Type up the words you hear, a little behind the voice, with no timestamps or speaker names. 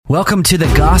Welcome to the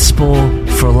Gospel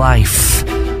for Life.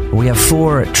 We have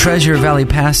 4 Treasure Valley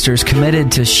pastors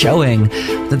committed to showing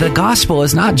that the gospel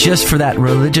is not just for that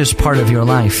religious part of your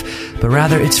life, but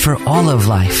rather it's for all of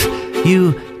life.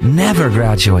 You never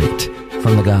graduate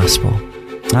from the gospel.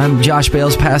 I'm Josh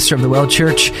Bales, pastor of the Well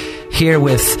Church, here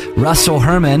with Russell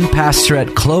Herman, pastor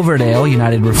at Cloverdale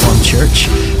United Reformed Church,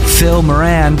 Phil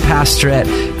Moran, pastor at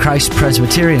Christ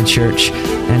Presbyterian Church,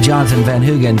 and Jonathan Van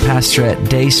Hoogen, pastor at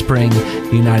Dayspring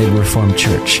United Reformed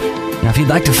Church. Now, if you'd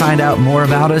like to find out more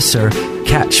about us or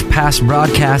catch past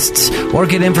broadcasts or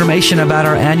get information about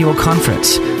our annual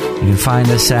conference, you can find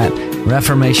us at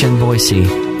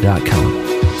reformationboise.com.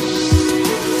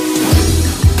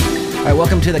 All right,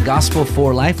 welcome to the Gospel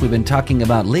for Life. We've been talking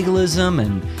about legalism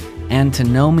and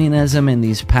Antinomianism in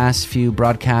these past few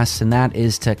broadcasts, and that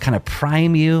is to kind of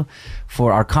prime you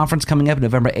for our conference coming up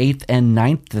November 8th and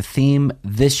 9th. The theme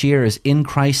this year is In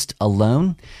Christ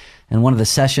Alone, and one of the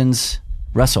sessions,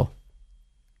 Russell.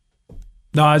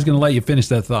 No, I was going to let you finish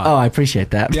that thought. Oh, I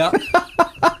appreciate that. Yeah.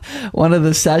 One of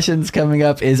the sessions coming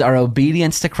up is our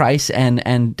obedience to Christ,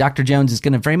 and Dr. Jones is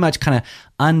going to very much kind of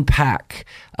unpack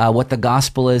what the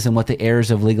gospel is and what the errors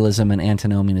of legalism and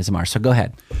antinomianism are. So go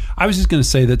ahead. I was just going to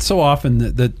say that so often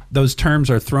that those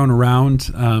terms are thrown around,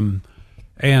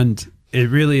 and it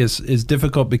really is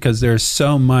difficult because there's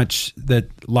so much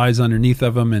that lies underneath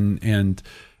of them, and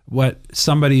what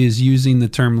somebody is using the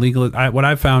term legalist. What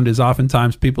I've found is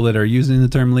oftentimes people that are using the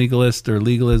term legalist or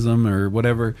legalism or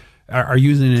whatever are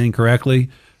using it incorrectly.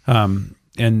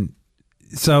 And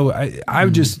so I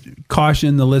would just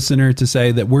caution the listener to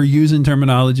say that we're using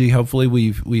terminology. Hopefully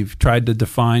we've tried to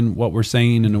define what we're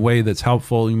saying in a way that's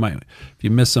helpful. You might, if you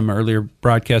missed some earlier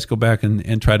broadcasts, go back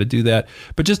and try to do that.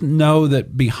 But just know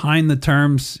that behind the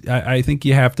terms, I think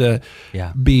you have to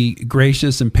be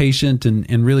gracious and patient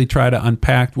and really try to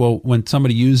unpack, well, when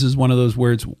somebody uses one of those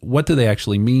words, what do they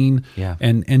actually mean? Yeah.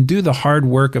 And do the hard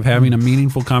work of having a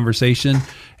meaningful conversation.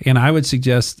 And I would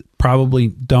suggest probably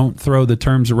don't throw the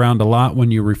terms around a lot when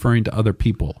you're referring to other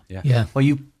people. Yeah. Well,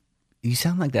 you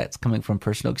sound like that's coming from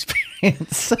personal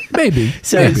experience. Maybe.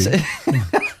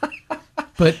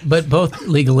 But both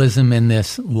legalism and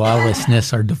this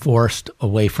lawlessness are divorced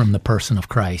away from the person of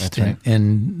Christ. That's right.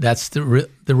 And that's the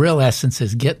real essence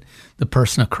is get the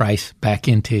person of Christ back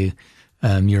into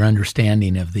your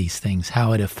understanding of these things,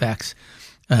 how it affects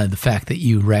the fact that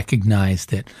you recognize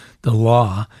that the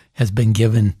law has been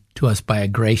given to us by a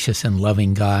gracious and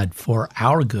loving God for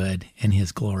our good and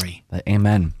His glory.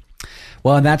 Amen.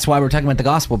 Well, and that's why we're talking about the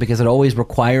gospel, because it always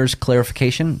requires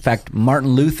clarification. In fact, Martin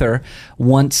Luther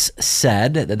once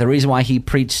said that the reason why he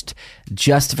preached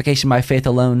justification by faith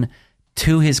alone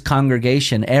to his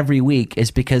congregation every week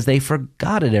is because they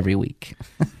forgot it every week.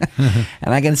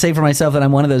 And I can say for myself that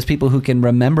I'm one of those people who can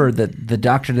remember the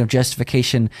doctrine of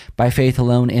justification by faith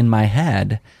alone in my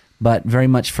head, but very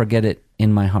much forget it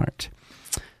in my heart.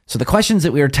 So the questions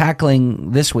that we are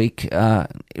tackling this week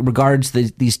regards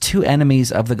these two enemies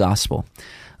of the gospel,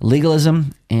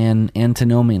 legalism and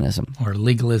antinomianism. Or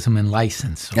legalism and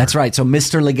license. That's right. So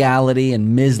Mr. Legality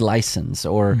and Ms. License,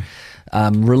 or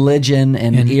religion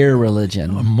and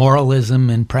irreligion. Or moralism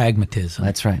and pragmatism.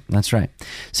 That's right. That's right.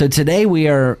 So today we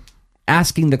are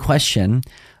asking the question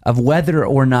of whether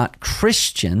or not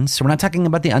Christians, so we're not talking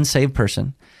about the unsaved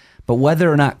person, but whether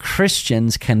or not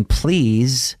Christians can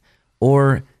please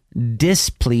or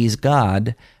displease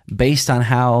God based on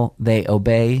how they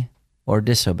obey or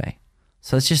disobey.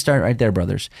 So let's just start right there,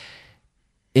 brothers.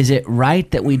 Is it right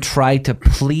that we try to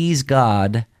please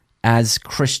God as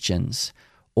Christians,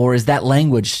 or is that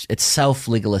language itself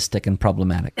legalistic and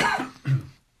problematic?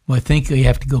 Well, I think we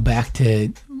have to go back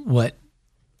to what,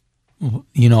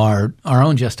 our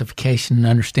own justification and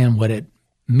understand what it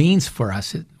means for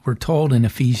us. We're told in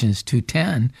Ephesians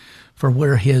 2:10, for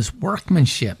we're His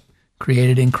workmanship,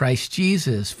 created in Christ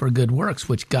Jesus for good works,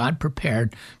 which God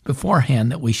prepared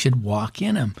beforehand that we should walk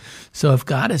in Him. So if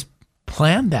God has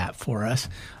planned that for us,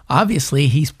 obviously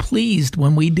He's pleased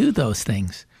when we do those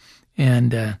things.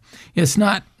 And it's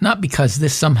not because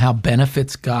this somehow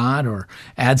benefits God or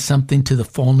adds something to the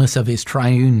fullness of His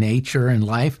triune nature and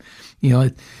life.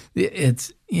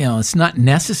 It's not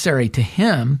necessary to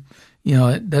Him.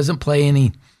 It doesn't play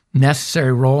any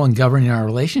necessary role in governing our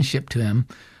relationship to Him.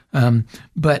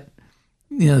 But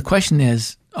the question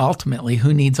is, ultimately,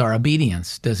 who needs our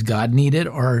obedience? Does God need it,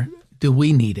 or do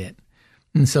we need it?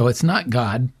 And so it's not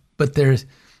God, but there's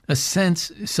a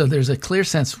clear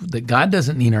sense that God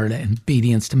doesn't need our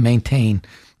obedience to maintain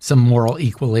some moral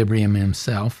equilibrium in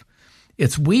Himself.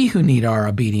 It's we who need our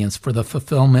obedience for the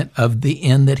fulfillment of the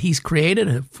end that He's created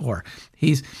it for.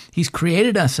 He's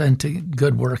created us unto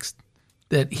good works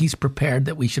that he's prepared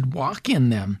that we should walk in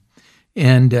them.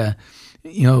 And,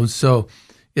 so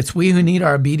it's we who need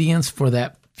our obedience for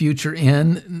that future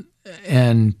end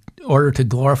and in order to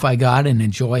glorify God and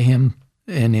enjoy him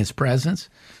in his presence.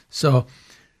 So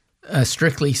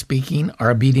strictly speaking,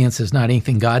 our obedience is not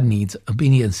anything God needs.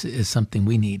 Obedience is something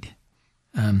we need.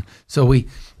 So we,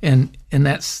 and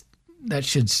that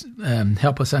should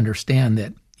help us understand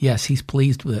that, yes, he's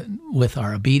pleased with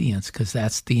our obedience because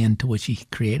that's the end to which he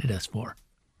created us for.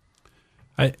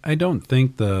 I don't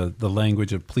think the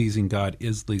language of pleasing God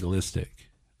is legalistic.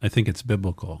 I think it's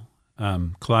biblical.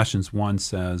 Colossians 1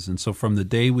 says, and so from the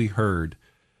day we heard,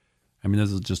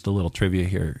 this is just a little trivia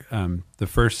here. The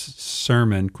first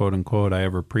sermon, quote unquote, I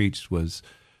ever preached was,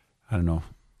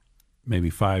 maybe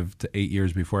 5 to 8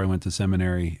 years before I went to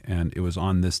seminary, and it was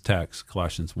on this text,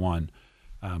 Colossians 1.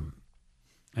 And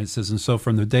it says, and so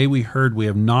from the day we heard, we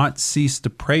have not ceased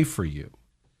to pray for you,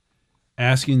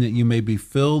 asking that you may be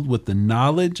filled with the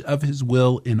knowledge of his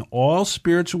will in all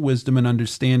spiritual wisdom and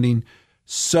understanding,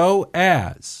 so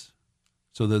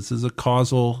this is a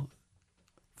causal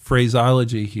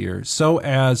phraseology here, so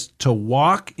as to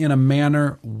walk in a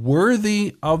manner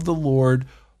worthy of the Lord,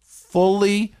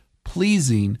 fully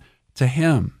pleasing to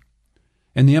him.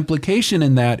 And the implication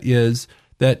in that is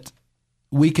that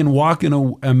we can walk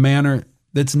in a manner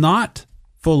that's not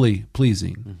fully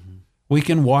pleasing. Mm-hmm. We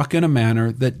can walk in a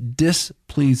manner that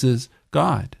displeases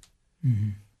God.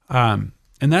 Mm-hmm.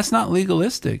 And that's not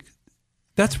legalistic.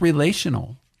 That's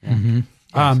relational. Mm-hmm.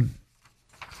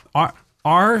 Yes.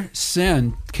 Our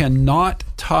sin cannot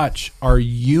touch our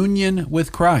union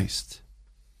with Christ,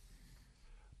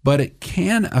 but it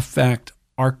can affect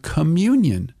our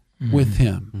communion with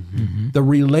him. Mm-hmm. The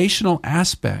relational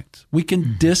aspect. We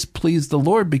can displease the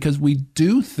Lord because we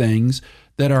do things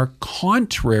that are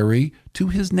contrary to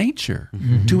his nature,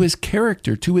 to his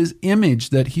character, to his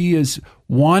image that he is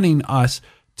wanting us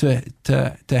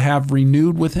to have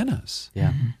renewed within us.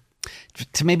 Yeah. Mm-hmm.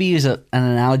 To maybe use an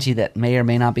analogy that may or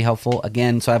may not be helpful.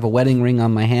 Again, so I have a wedding ring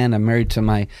on my hand. I'm married to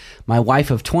my wife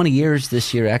of 20 years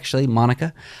this year, actually,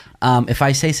 Monica. If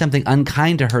I say something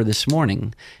unkind to her this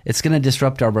morning, it's going to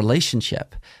disrupt our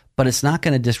relationship, but it's not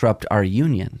going to disrupt our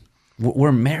union.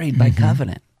 We're married by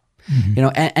covenant.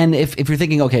 Mm-hmm. And if you're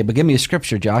thinking, okay, but give me a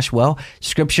scripture, Josh. Well,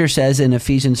 scripture says in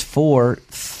Ephesians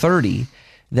 4:30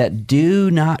 that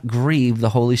do not grieve the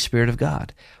Holy Spirit of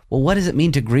God. Well, what does it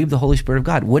mean to grieve the Holy Spirit of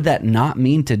God? Would that not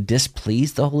mean to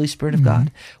displease the Holy Spirit of God?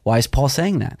 Why is Paul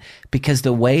saying that? Because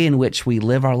the way in which we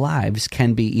live our lives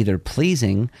can be either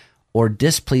pleasing or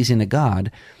displeasing to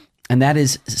God, and that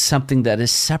is something that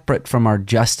is separate from our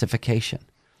justification.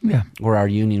 Yeah. Or our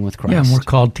union with Christ. Yeah, and we're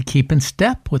called to keep in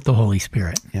step with the Holy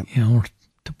Spirit. Yep. We're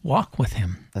to walk with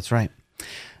him. That's right.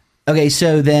 Okay,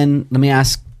 so then let me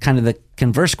ask kind of the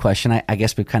converse question. I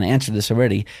guess we've kind of answered this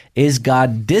already. Is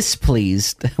God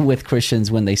displeased with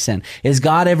Christians when they sin? Is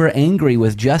God ever angry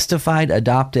with justified,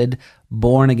 adopted,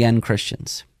 born-again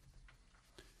Christians?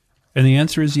 And the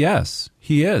answer is yes,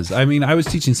 he is. I was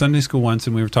teaching Sunday school once,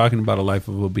 and we were talking about a life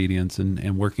of obedience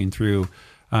and working through.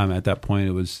 At that point,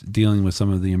 it was dealing with some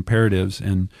of the imperatives,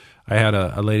 and I had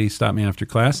a lady stop me after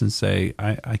class and say,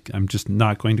 I'm just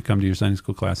not going to come to your Sunday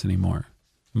school class anymore.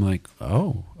 I'm like,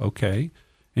 oh, okay.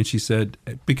 And she said,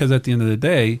 because at the end of the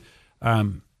day,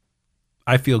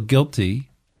 I feel guilty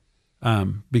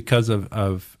because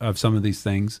of some of these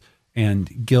things,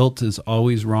 and guilt is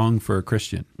always wrong for a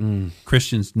Christian.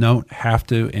 Christians don't have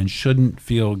to and shouldn't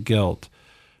feel guilt.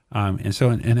 And so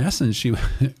in essence, she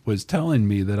was telling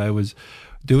me that I was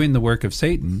doing the work of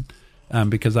Satan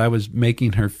because I was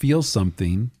making her feel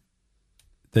something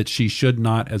that she should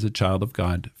not, as a child of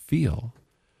God, feel.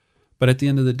 But at the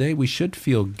end of the day, we should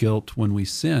feel guilt when we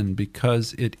sin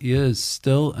because it is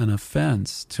still an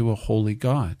offense to a holy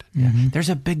God. Mm-hmm. There's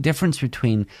a big difference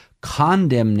between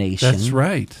condemnation. That's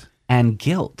right. And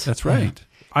guilt. That's right.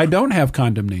 Yeah. I don't have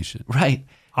condemnation. Right.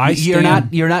 You're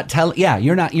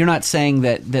not saying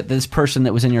that this person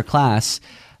that was in your class,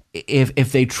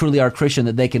 if they truly are Christian,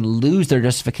 that they can lose their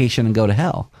justification and go to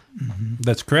hell. Mm-hmm.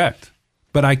 That's correct.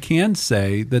 But I can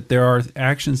say that there are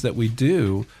actions that we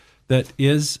do that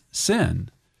is sin.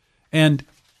 And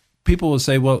people will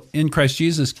say, well, in Christ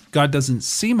Jesus, God doesn't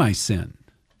see my sin.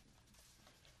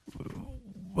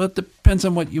 Well, it depends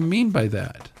on what you mean by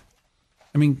that.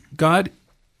 God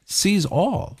sees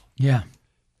all. Yeah.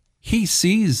 He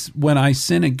sees when I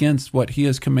sin against what he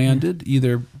has commanded,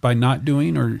 either by not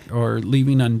doing or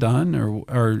leaving undone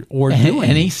or doing.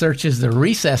 And he searches the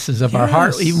recesses of our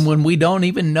heart, even when we don't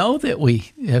even know that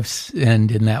we have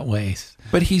sinned in that way.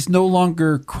 But he's no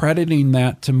longer crediting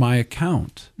that to my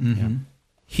account. Mm-hmm.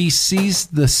 He sees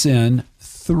the sin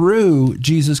through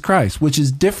Jesus Christ, which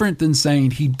is different than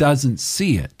saying he doesn't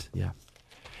see it. Yeah.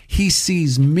 He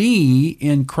sees me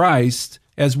in Christ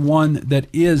as one that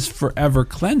is forever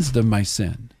cleansed of my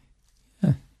sin.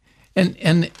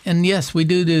 And yes, we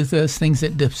do those things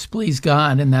that displease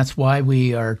God, and that's why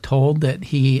we are told that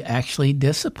he actually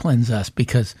disciplines us,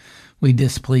 because we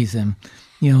displease him.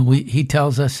 He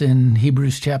tells us in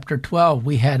Hebrews chapter 12,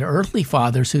 we had earthly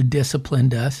fathers who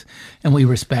disciplined us, and we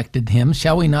respected him.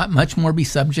 Shall we not much more be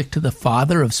subject to the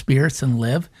Father of spirits and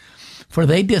live? For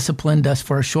they disciplined us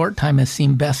for a short time as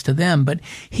seemed best to them, but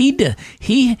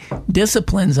he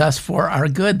disciplines us for our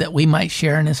good, that we might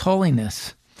share in his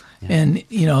holiness. Yeah. And,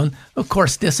 of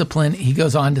course, discipline, he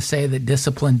goes on to say that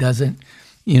discipline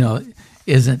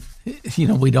isn't,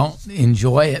 we don't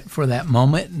enjoy it for that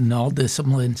moment, and all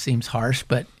discipline seems harsh,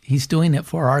 but he's doing it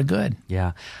for our good.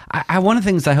 Yeah. One of the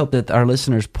things I hope that our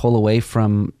listeners pull away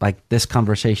from like this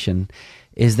conversation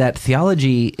is that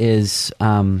theology is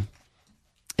not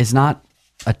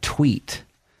a tweet.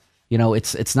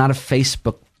 It's not a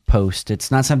Facebook post.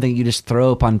 It's not something you just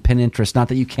throw up on Pinterest. Not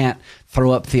that you can't throw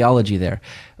up theology there,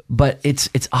 but it's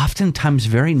oftentimes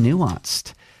very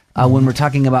nuanced. When we're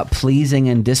talking about pleasing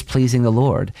and displeasing the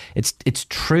Lord, it's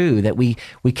true that we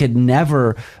could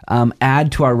never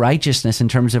add to our righteousness in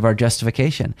terms of our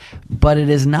justification, but it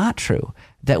is not true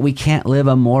that we can't live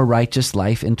a more righteous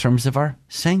life in terms of our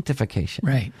sanctification.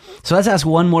 Right. So let's ask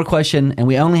one more question, and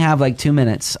we only have like 2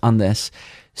 minutes on this.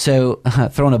 So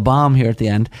throwing a bomb here at the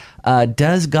end.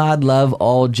 Does God love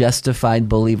all justified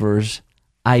believers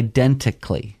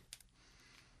identically?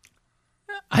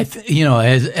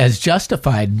 As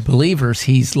justified believers,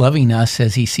 he's loving us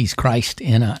as he sees Christ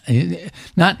in us.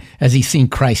 Not as he's seen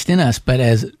Christ in us, but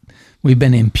as we've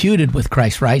been imputed with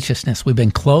Christ's righteousness. We've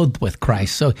been clothed with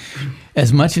Christ. So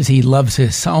as much as he loves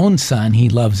his own son, he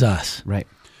loves us. Right.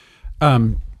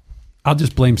 I'll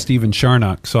just blame Stephen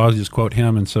Charnock, so I'll just quote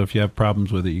him, and so if you have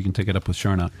problems with it, you can take it up with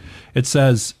Charnock. It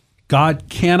says, God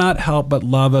cannot help but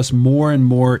love us more and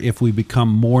more if we become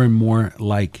more and more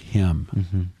like him.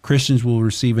 Mm-hmm. Christians will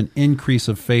receive an increase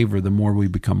of favor the more we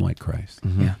become like Christ.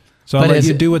 Mm-hmm. Yeah. So I'll let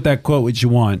you do with that quote what you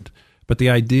want, but the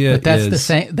idea is...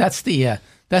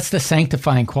 That's the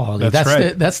sanctifying quality. That's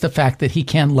right. That's the fact that he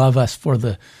can love us for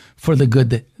the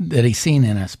good that he's seen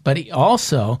in us. But he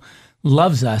also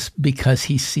loves us because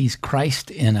he sees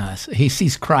Christ in us. He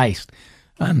sees Christ.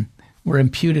 We're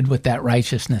imputed with that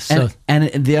righteousness. And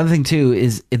the other thing, too,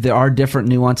 is there are different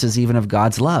nuances even of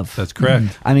God's love. That's correct.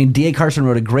 Mm-hmm. I mean, D.A. Carson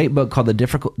wrote a great book called The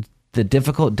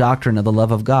Difficult Doctrine of the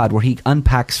Love of God, where he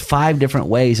unpacks 5 different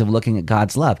ways of looking at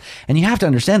God's love. And you have to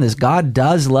understand this. God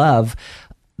does love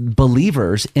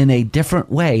believers in a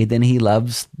different way than he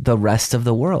loves the rest of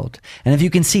the world. And if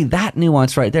you can see that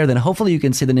nuance right there, then hopefully you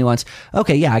can see the nuance.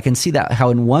 Okay, yeah, I can see that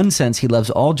how in one sense he loves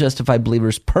all justified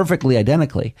believers perfectly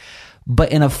identically.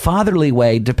 But in a fatherly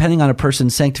way, depending on a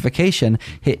person's sanctification,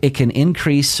 it can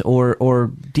increase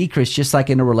or decrease, just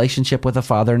like in a relationship with a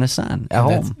father and a son at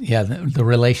home. Yeah, the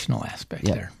relational aspect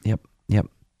there. Yep.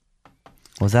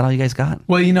 Was that all you guys got?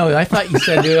 Well, I thought you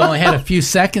said we only had a few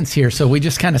seconds here, so we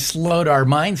just kind of slowed our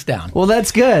minds down. Well,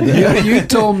 that's good. You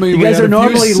told me you guys are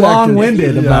normally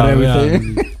long-winded about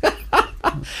everything.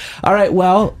 Yeah. All right,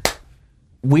 well,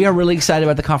 we are really excited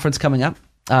about the conference coming up.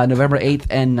 November 8th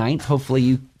and 9th. Hopefully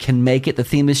you can make it. The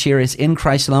theme this year is In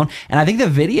Christ Alone. And I think the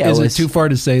video is... Is it too far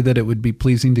to say that it would be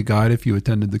pleasing to God if you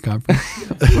attended the conference?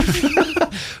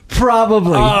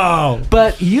 Probably. Oh.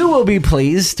 But you will be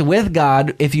pleased with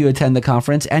God if you attend the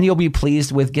conference, and you'll be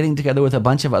pleased with getting together with a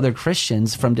bunch of other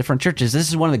Christians from different churches. This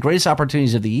is one of the greatest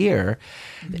opportunities of the year.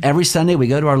 Every Sunday we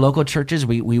go to our local churches.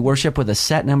 We worship with a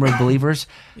set number of believers,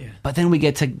 but then we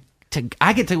get to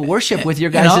I get to worship with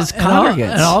your guys'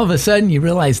 congregants. And all of a sudden you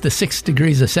realize the 6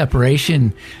 degrees of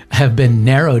separation have been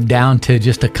narrowed down to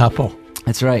just a couple.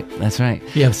 That's right.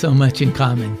 You have so much in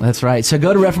common. That's right. So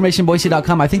go to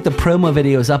reformationboise.com. I think the promo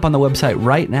video is up on the website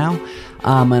right now.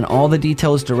 And all the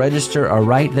details to register are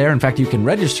right there. In fact, you can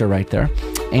register right there.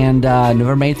 And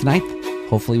November 8th, 9th,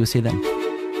 hopefully we'll see you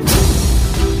then.